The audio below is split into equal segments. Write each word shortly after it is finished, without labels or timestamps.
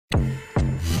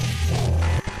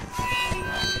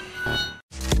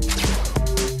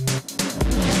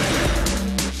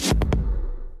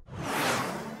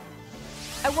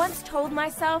once told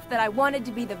myself that I wanted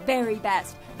to be the very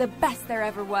best, the best there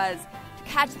ever was. To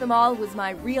catch them all was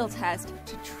my real test,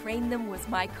 to train them was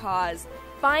my cause.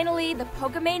 Finally, the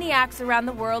Pokemaniacs around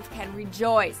the world can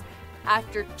rejoice.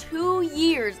 After 2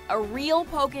 years, a real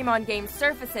Pokemon game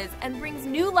surfaces and brings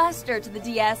new luster to the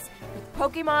DS with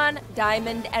Pokemon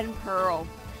Diamond and Pearl.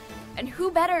 And who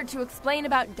better to explain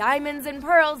about diamonds and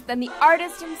pearls than the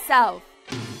artist himself?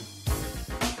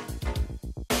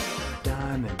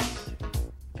 Diamonds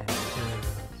and pearls.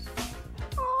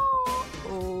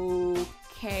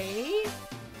 Okay.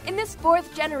 In this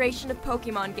 4th generation of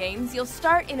Pokemon games, you'll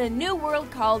start in a new world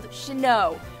called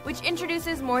Sinnoh, which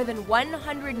introduces more than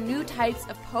 100 new types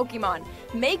of Pokemon,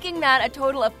 making that a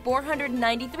total of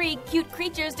 493 cute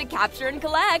creatures to capture and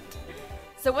collect.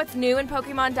 So what's new in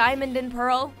Pokemon Diamond and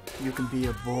Pearl? You can be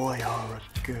a boy or a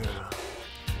girl.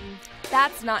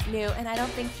 That's not new, and I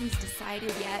don't think he's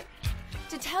decided yet.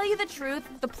 To tell you the truth,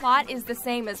 the plot is the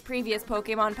same as previous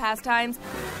Pokemon pastimes.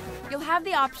 You'll have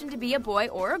the option to be a boy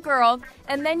or a girl,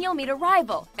 and then you'll meet a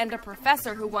rival and a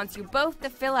professor who wants you both to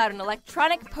fill out an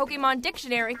electronic Pokemon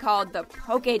dictionary called the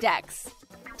Pokédex.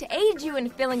 To aid you in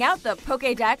filling out the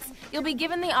Pokédex, you'll be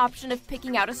given the option of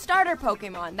picking out a starter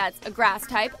Pokemon that's a grass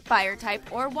type, fire type,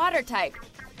 or water type.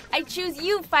 I choose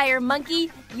you, Fire Monkey.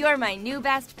 You're my new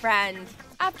best friend.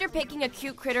 After picking a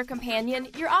cute critter companion,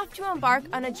 you're off to embark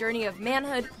on a journey of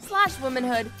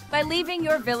manhood/womanhood by leaving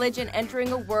your village and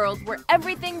entering a world where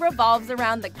everything revolves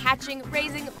around the catching,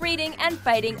 raising, breeding, and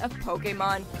fighting of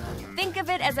Pokemon. Think of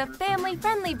it as a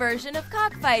family-friendly version of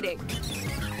cockfighting.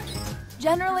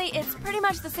 Generally, it's pretty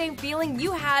much the same feeling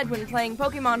you had when playing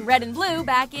Pokemon Red and Blue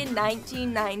back in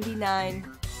 1999.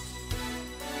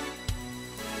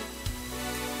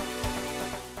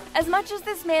 As much as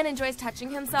this man enjoys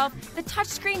touching himself, the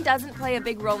touchscreen doesn't play a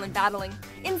big role in battling.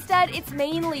 Instead, it's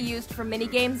mainly used for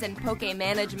minigames and Poke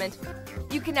management.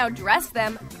 You can now dress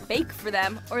them, bake for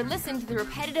them, or listen to the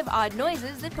repetitive odd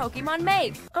noises that Pokemon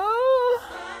make. So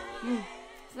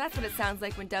that's what it sounds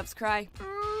like when doves cry.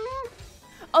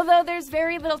 Although there's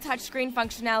very little touchscreen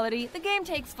functionality, the game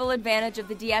takes full advantage of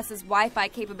the DS's Wi-Fi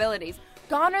capabilities.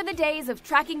 Gone are the days of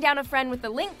tracking down a friend with a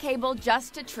link cable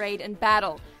just to trade and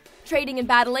battle. Trading and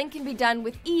battling can be done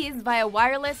with ease via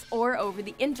wireless or over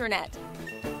the internet.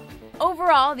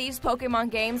 Overall, these Pokemon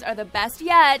games are the best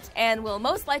yet and will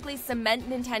most likely cement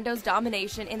Nintendo's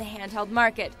domination in the handheld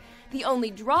market. The only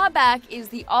drawback is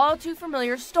the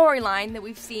all-too-familiar storyline that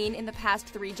we've seen in the past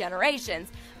 3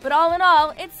 generations. But all in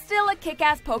all, it's still a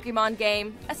kick-ass Pokemon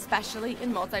game, especially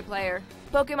in multiplayer.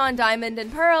 Pokemon Diamond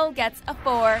and Pearl gets a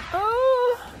 4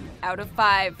 out of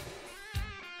 5.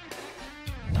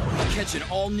 Catch an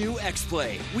all-new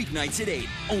X-Play, weeknights at 8,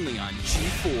 only on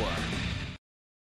G4.